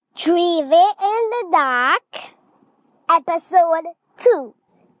Dreaming in the Dark, Episode 2.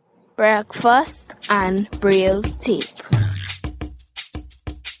 Breakfast and Braille Tape.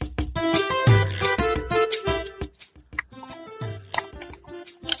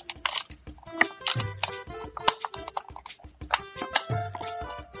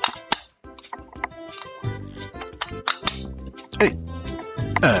 Hey,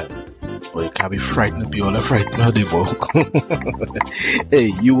 well, you can't be frightened if you're all frightened of the book.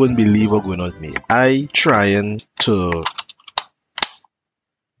 Hey, you wouldn't believe what's going on with me. I trying to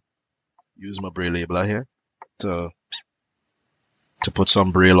use my braille labeler here to put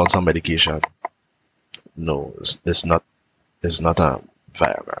some braille on some medication. No, it's not a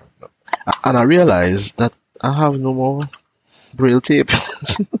Viagra. No. And I realized that I have no more braille tape.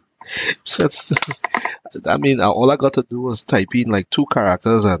 So all I got to do was type in like 2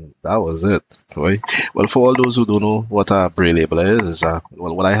 characters and that was it. Right? Well, for all those who don't know what a braille labeler is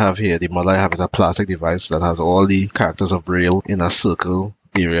what I have here, the model I have is a plastic device that has all the characters of braille in a circle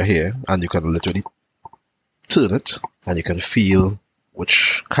area here, and you can literally turn it and you can feel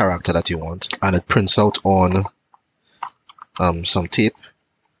which character that you want, and it prints out on some tape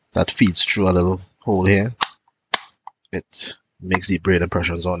that feeds through a little hole here. It makes the braille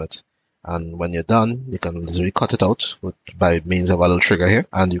impressions on it, and when you're done you can literally cut it out by means of a little trigger here,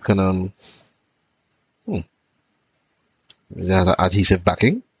 and you can it has an adhesive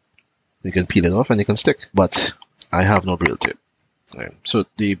backing. You can peel it off and you can stick, but I have no braille tape. Right. So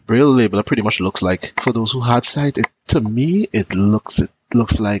the braille labeler pretty much looks like, for those who had sight, to me it looks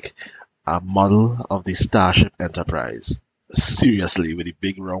like a model of the Starship Enterprise. Seriously, with a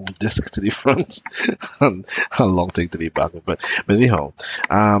big round disc to the front and a long thing to the back. But anyhow,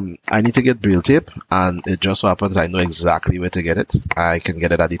 I need to get braille tape, and it just so happens I know exactly where to get it. I can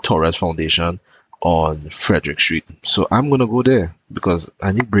get it at the Torres Foundation on Frederick Street. So I'm gonna go there because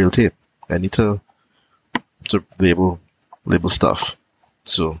I need braille tape. I need to label stuff.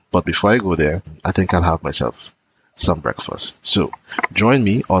 So, but before I go there, I think I'll have myself some breakfast. So, join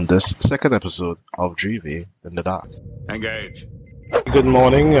me on this second episode of Dreaming in the Dark. Engage. Good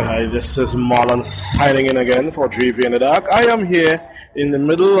morning. This is Marlon signing in again for Dreaming in the Dark. I am here in the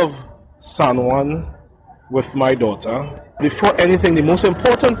middle of San Juan with my daughter. Before anything, the most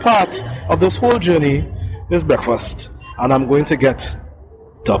important part of this whole journey is breakfast. And I'm going to get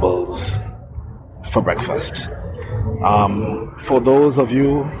doubles for breakfast. For those of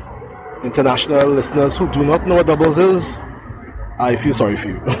you international listeners who do not know what doubles is, I feel sorry for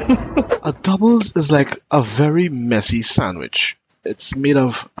you. A doubles is like a very messy sandwich. It's made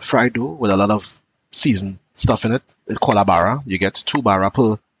of fried dough with a lot of seasoned stuff in it. It's called a barra. You get 2 barra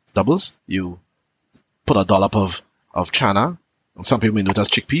per doubles. You put a dollop of chana. And some people may know it as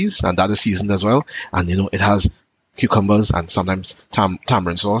chickpeas, and that is seasoned as well. And it has cucumbers and sometimes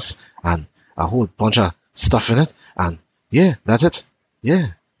tamarind sauce and a whole bunch of stuff in it. And yeah, that's it. Yeah,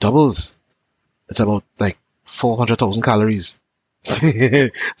 doubles. It's about like 400,000 calories.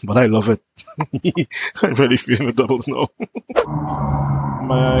 But I love it. I really feel the doubles now.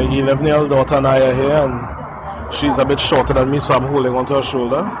 My 11-year-old daughter and I are here, and she's a bit shorter than me, so I'm holding onto her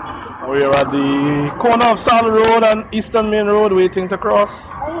shoulder. We're at the corner of Sal Road and Eastern Main Road waiting to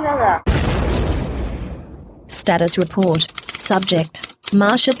cross. Status report. Subject: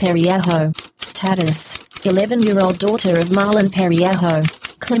 Marsha Periejo. Status: 11-year-old daughter of Marlon Periejo.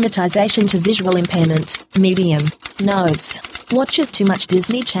 Climatization to visual impairment, medium. Notes: watches too much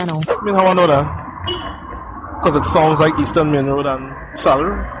Disney Channel. I mean, how I know that? Because it sounds like Eastern Main Road and Sal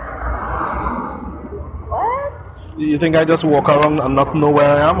Road. What? Do you think I just walk around and not know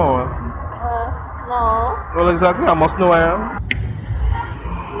where I am, or? No. Well, exactly, I must know where I am.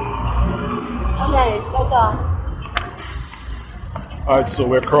 Okay, slow down. Alright, so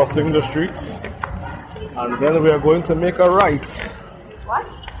we're crossing the streets, and then we are going to make a right. What?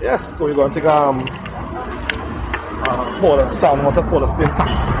 Yes, we're going to take Saltwater Port of Spain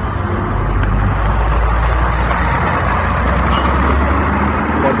taxi.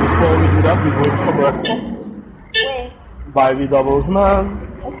 But before we do that, we're going for breakfast. Wait. By the doubles, man.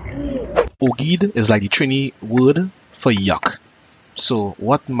 Ogid is like the Trini word for yuck. So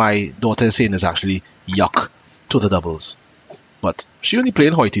what my daughter is saying is actually yuck to the doubles. But she only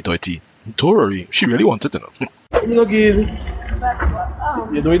playing hoity-toity. Don't worry, she really wanted to know. Ogid,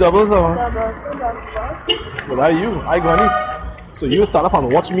 you doing doubles or what? Doubles. Well, are you? I gonna eat. So you stand up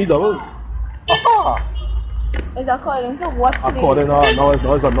and watch me doubles. Aha! It's according to what? According, no,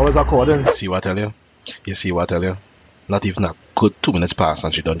 it's according. See what I tell you? You see what I tell you? Not even a good 2 minutes pass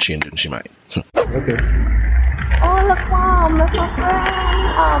and she done changing she mind. Okay. Oh, look, Mom. Look, my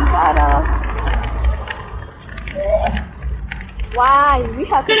friend. Brother. Why? We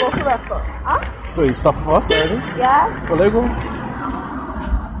have to go for breakfast. Huh? So you stop for us already? Yes. Well, there you go.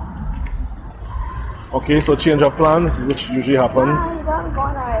 Okay, so change of plans, which usually happens. We done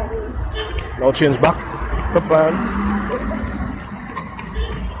gone already. Now change back to plans.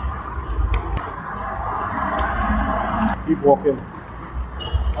 Keep walking.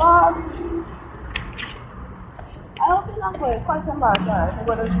 I don't think I'm going quite embarrassed. I'm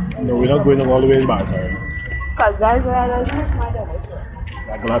going No, we're not going all the way in Barton. because that's where I don't use my double.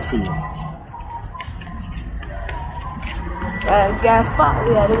 I'm glad for you. Get fat.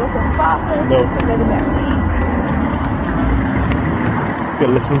 Yeah, they go to fast. No. If you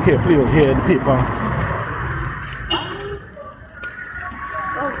listen carefully, you'll hear the paper.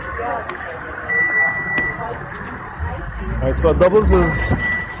 Alright, so doubles is... You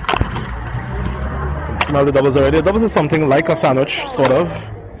can smell the doubles already. Doubles is something like a sandwich, sort of.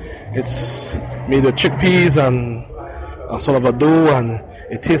 It's made with chickpeas and a sort of a dough, and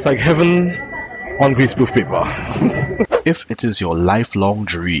it tastes like heaven on greaseproof paper. If it is your lifelong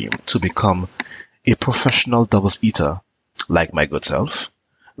dream to become a professional doubles eater, like my good self,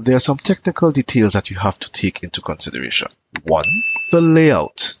 there are some technical details that you have to take into consideration. 1. The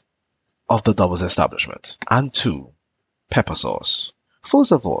layout of the doubles establishment. And 2. Pepper sauce.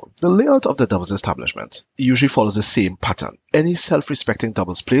 First of all, the layout of the doubles establishment usually follows the same pattern. Any self-respecting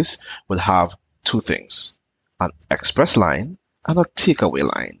doubles place would have 2 things: an express line and a takeaway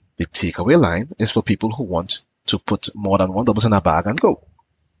line. The takeaway line is for people who want to put more than 1 doubles in a bag and go.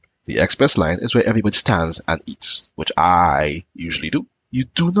 The express line is where everybody stands and eats, which I usually do. You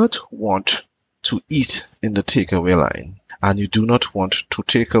do not want to eat in the takeaway line, and you do not want to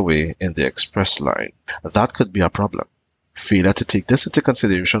take away in the express line. That could be a problem. Failure to take this into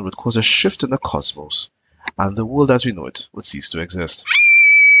consideration would cause a shift in the cosmos, and the world as we know it would cease to exist.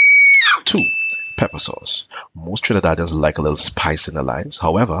 2. Pepper sauce. Most Trinidadians like a little spice in their lives.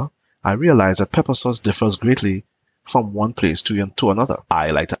 However, I realize that pepper sauce differs greatly from one place to another.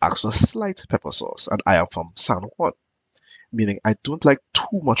 I like to ask for a slight pepper sauce, and I am from San Juan, meaning I don't like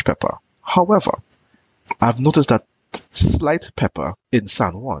too much pepper. However, I've noticed that slight pepper in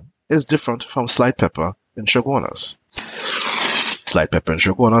San Juan is different from slight pepper in Chaguanas. Slight pepper in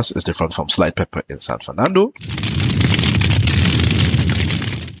Chaguanas is different from slight pepper in San Fernando.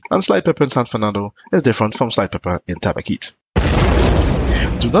 And slight pepper in San Fernando is different from slight pepper in Tabaquite.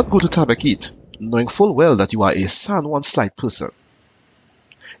 Do not go to Tabaquite knowing full well that you are a San Juan slight person.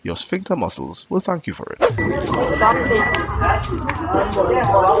 Your sphincter muscles will thank you for it.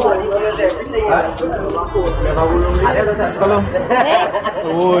 Hello.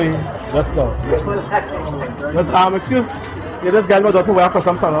 Oi, let's go. Let's excuse. Yeah, this guy my daughter wear for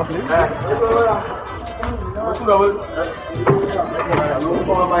some son, please.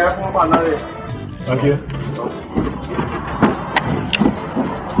 Thank you.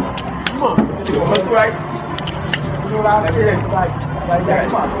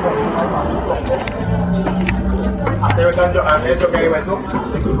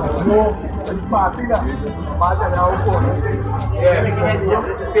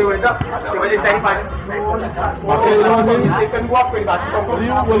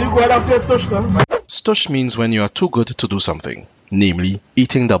 Stush means when you are too good to do something, namely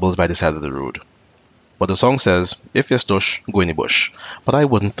eating doubles by the side of the road. But the song says, if you're stush, go in the bush. But I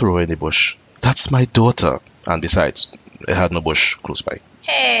wouldn't throw in the bush. That's my daughter. And besides, it had no bush close by.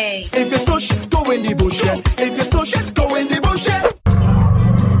 Hey! If you're stush, go in the bush. If you're stush, go in the bush.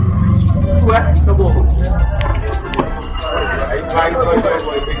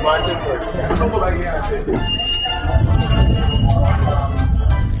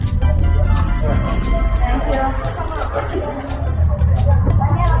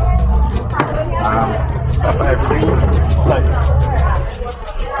 After everything, slide.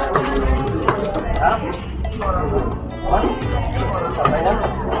 Thank you.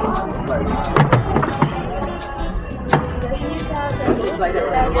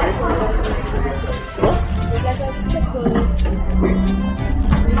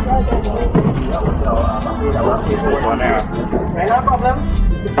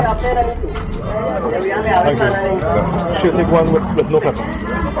 She'll take one with no pepper.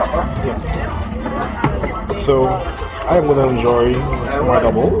 Yeah. So, I am going to enjoy my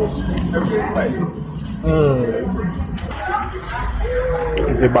doubles.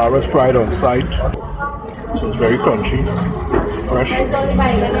 The bar is fried on site, so it's very crunchy, fresh, and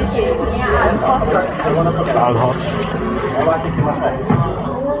hot.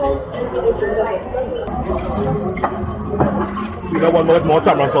 You got one more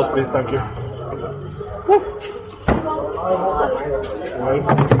tamarind sauce, please, thank you. Well,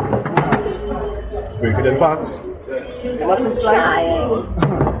 break it in parts. Yeah,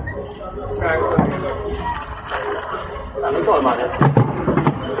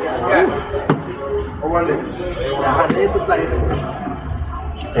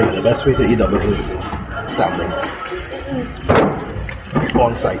 the best way to eat doubles is standing.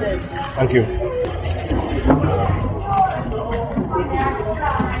 On site. Thank you.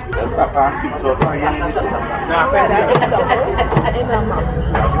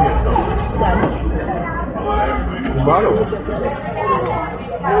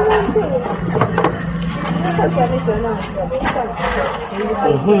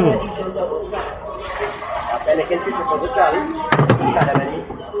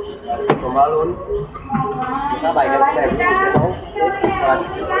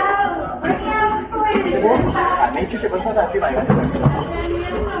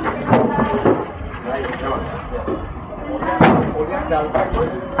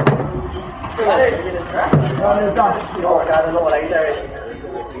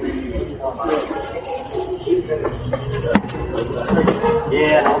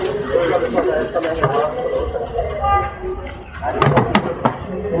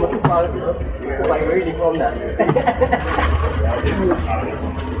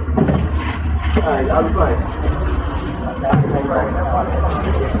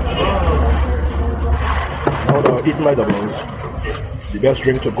 Now that I eat my doubles, the best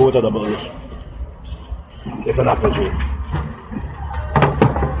drink to go to doubles is an apple juice.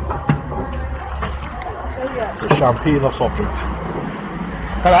 The champagne or soft drinks.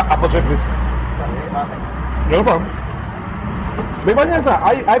 Can I have apple juice, please? No problem. But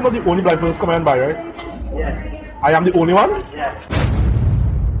I'm not the only blind person coming and buy, right? Yes. I am the only one? Yes.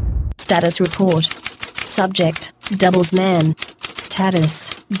 Status report. Subject, doubles man.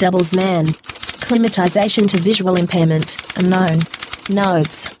 Status, doubles man. Climatization to visual impairment, unknown.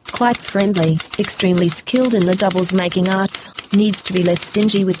 Nodes, quite friendly, extremely skilled in the doubles making arts. Needs to be less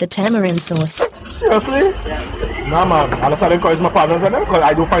stingy with the tamarind sauce. Seriously? Yeah. Nah man, I just encourage my partners and them because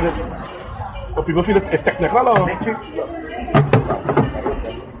I do find it, but people feel it's technical or...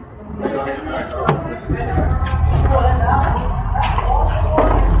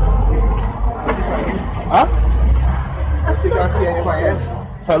 Huh?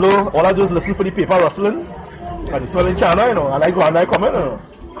 Hello, all I do is listen for the paper rustling and the swelling channel, you know, and I go and I come in, you know.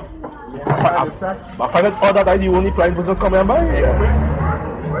 I find it odd that I'm the only blind person coming and buy.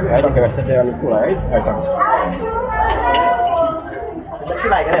 Yeah. I think I sit there on the pool, right? Right, thanks.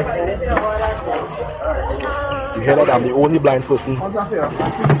 You hear that I'm the only blind person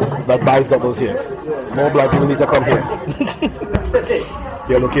that buys doubles here. More blind people need to come here.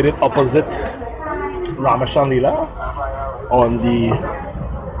 They're located opposite Ramashan Lila on the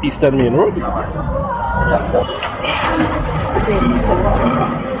Eastern Main Road.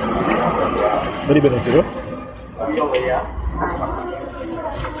 Very good, zero.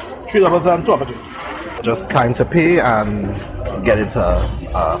 $3 and $2. Just time to pay and get into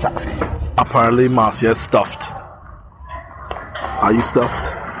a taxi. Apparently, Marcia is stuffed. Are you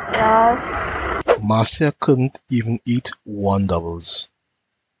stuffed? Yes. Marcia couldn't even eat one doubles.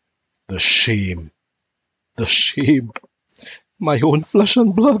 The shame. The shame. My own flesh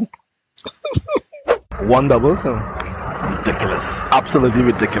and blood. One doubles? Ridiculous. Absolutely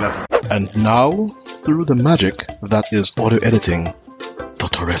ridiculous. And now, through the magic that is audio editing, the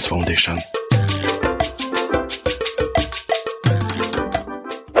Torres Foundation.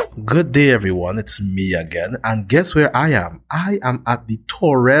 Good day, everyone. It's me again. And guess where I am? I am at the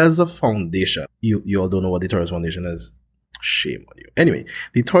Torres Foundation. You all don't know what the Torres Foundation is? Shame on you. Anyway,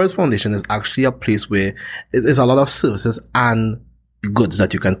 the Torres Foundation is actually a place where there's a lot of services and goods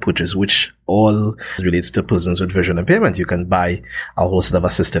that you can purchase, which all relates to persons with visual impairment. You can buy a whole set of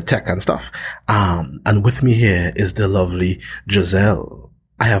assistive tech and stuff. And with me here is the lovely Giselle.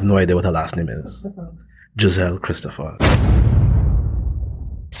 I have no idea what her last name is. Giselle Christopher.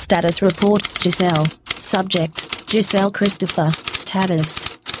 Status report, Giselle. Subject, Giselle Christopher.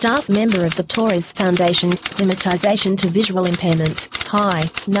 Status, staff member of the Torres Foundation. Climatization to visual impairment. High,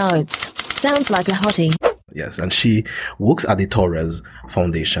 nodes. Sounds like a hottie. Yes, and she works at the Torres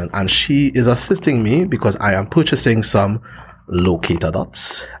Foundation, and she is assisting me because I am purchasing some locator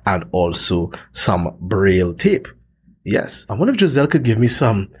dots and also some braille tape. Yes, I wonder if Giselle could give me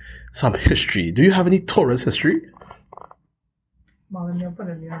some history. Do you have any Torres history? Marlon, you're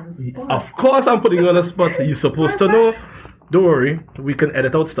putting me on the spot. Of course I'm putting you on the spot. You're supposed to know. Don't worry, we can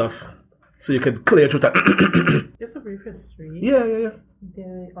edit out stuff so you can clear through time. Just a brief history. Yeah.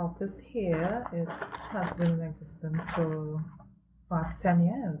 The office here has been in existence for past 10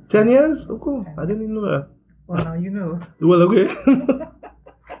 years. 10 years? Oh, cool. I didn't even know that. Well, now you know. Well, okay.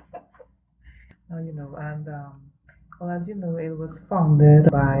 Now you know. And Well, as you know, it was founded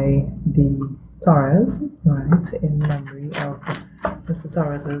by the Torres, right, in memory of Mr.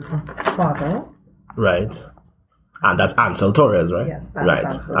 Torres's father. Right. And that's Ansel Torres, right? Yes, that right. is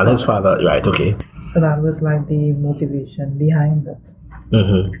Ansel And his Torres. father, right, okay. So that was like the motivation behind it.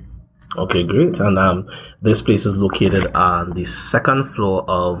 Mm-hmm. Okay, great. And this place is located on the second floor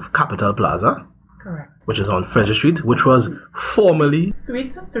of Capital Plaza, Correct. which is on Frederick Street, which was formerly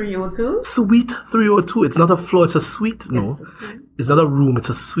Suite 302. Suite 302. It's not a floor, it's a suite. No, it's not a room, it's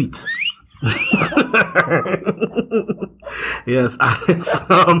a suite. Yes, and it's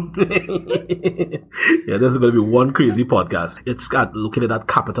yeah, this is going to be one crazy podcast. It's located at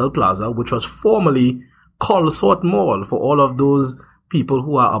Capital Plaza, which was formerly Colesort Mall. For all of those people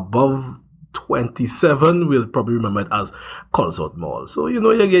who are above 27 will probably remember it as Colesort Mall. So, you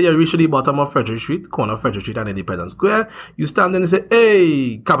know, you reach the bottom of Frederick Street, corner of Frederick Street and Independence Square. You stand there and say,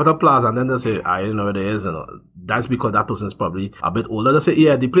 hey, Capital Plaza. And then they say, I don't know what it is. You know, that's because that person is probably a bit older. They say,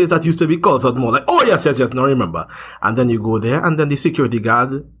 yeah, the place that used to be Colesort Mall. Like, oh, yes, now remember. And then you go there and then the security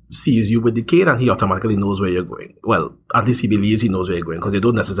guard sees you with the cane and he automatically knows where you're going. Well, at least he believes he knows where you're going because you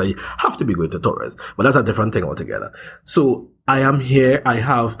don't necessarily have to be going to Torres. But that's a different thing altogether. So I am here. I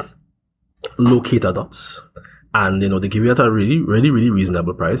have locator dots, and you know they give you at a really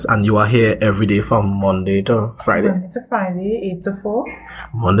reasonable price, and you are here every day from Monday to Friday. Monday to Friday, 8 to 4.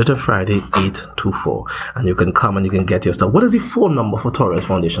 Monday to Friday, 8 to 4, and you can come and you can get your stuff. What is the phone number for Torres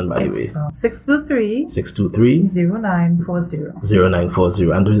Foundation, by the way? 623 0940. 0940.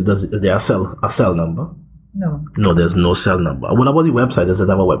 And does there a cell number? No, there's no cell number. What about the website? Does it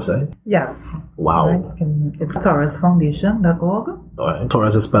have a website? Yes. Wow. Right. It's TorresFoundation.org. All right.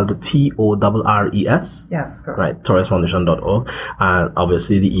 Torres is spelled Torres. Yes, correct. Right. TorresFoundation.org. And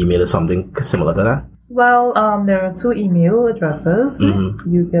obviously the email is something similar to that. Well, there are 2 email addresses.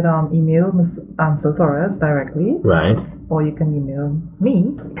 Mm-hmm. You can email Mr. Ansel Torres directly. Right. Or you can email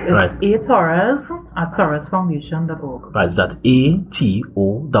me. It's Right. atorres@torresfoundation.org. Right. That's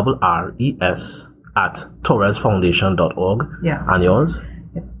ATORRES at torresfoundation.org. Yes. And yours?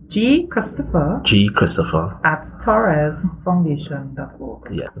 It's G. Christopher at torresfoundation.org.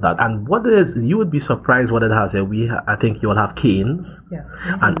 Yeah. That. And what it is, you would be surprised what it has here. I think you'll have canes. Yes.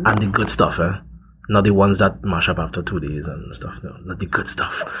 And the good stuff, Not the ones that mash up after 2 days and stuff. No, not the good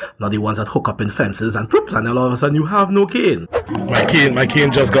stuff. Not the ones that hook up in fences and poops, and then all of a sudden you have no cane. My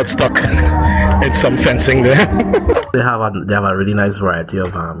cane just got stuck in some fencing there. They have a really nice variety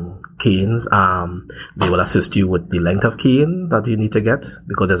of canes. They will assist you with the length of cane that you need to get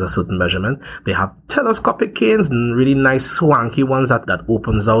because there's a certain measurement. They have telescopic canes and really nice swanky ones that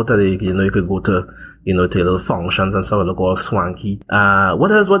opens out. You could go to to little functions and stuff. Look all swanky.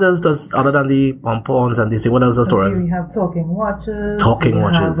 What else does other than the pompons and this thing? What else does Torres? We have talking watches. Talking we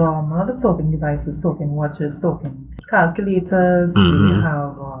watches. Have a lot of talking devices, talking watches, talking calculators. Mm-hmm. We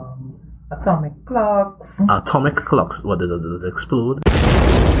have atomic clocks. Atomic clocks. What does it explode?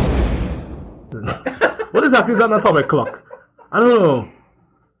 What exactly is an atomic clock? I don't know.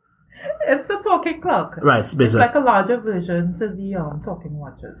 It's a talking clock. Right, It's basically. like a larger version to the talking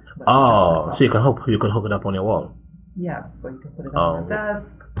watches. but Oh, it's so just a clock. you can hook it up on your wall. Yes, so you can put it on your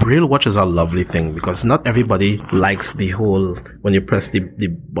desk. Braille watches are a lovely thing because not everybody likes the whole when you press the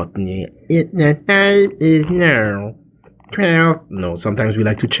button. The time is now 12. No, sometimes we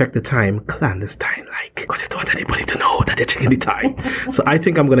like to check the time clandestine, because you don't want anybody to know that you're checking the time. So I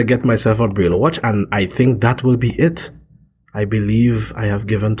think I'm gonna get myself a Braille watch, and I think that will be it. I believe I have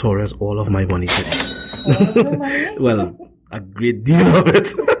given Torres all of my money today. Well, a great deal of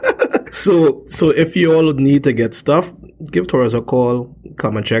it. So if you all need to get stuff, give Torres a call.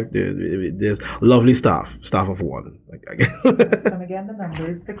 Come and check. There's lovely staff of one. So again, the number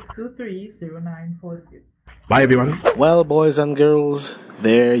is 623-0940. Bye, everyone. Well, boys and girls,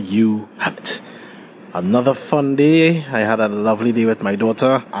 there you have it. Another fun day. I had a lovely day with my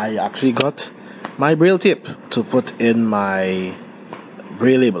daughter. I actually got my Braille tape to put in my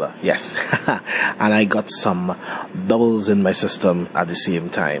Braille labeler. Yes. And I got some doubles in my system at the same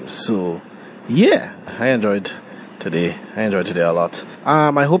time. So, yeah, I enjoyed today a lot.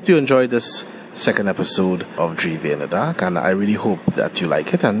 I hope you enjoyed this second episode of Driving in the Dark, and I really hope that you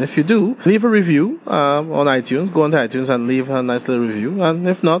like it. And if you do, leave a review on iTunes. Go onto iTunes and leave a nice little review. And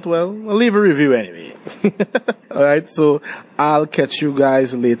if not, well, leave a review anyway. Alright, so I'll catch you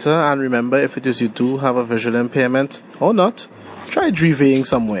guys later. And remember, if it is you do have a visual impairment or not, try driving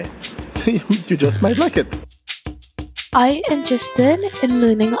somewhere. You just might like it. Are you interested in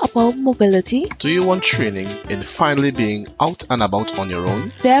learning about mobility, Do you want training in finally being out and about on your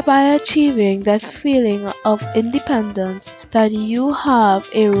own? thereby achieving that feeling of independence that you have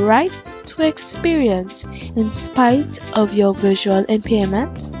a right to experience in spite of your visual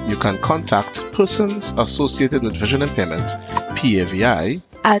impairment? You can contact Persons Associated with Vision Impairment, PAVI,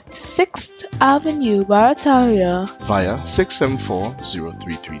 At 6th Avenue, Barataria, via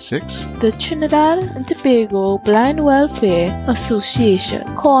 674-0336, the Trinidad and Tobago Blind Welfare Association,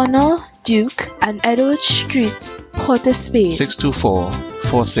 corner Duke and Edward Streets, Port of Spain.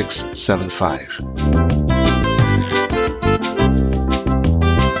 624-4675.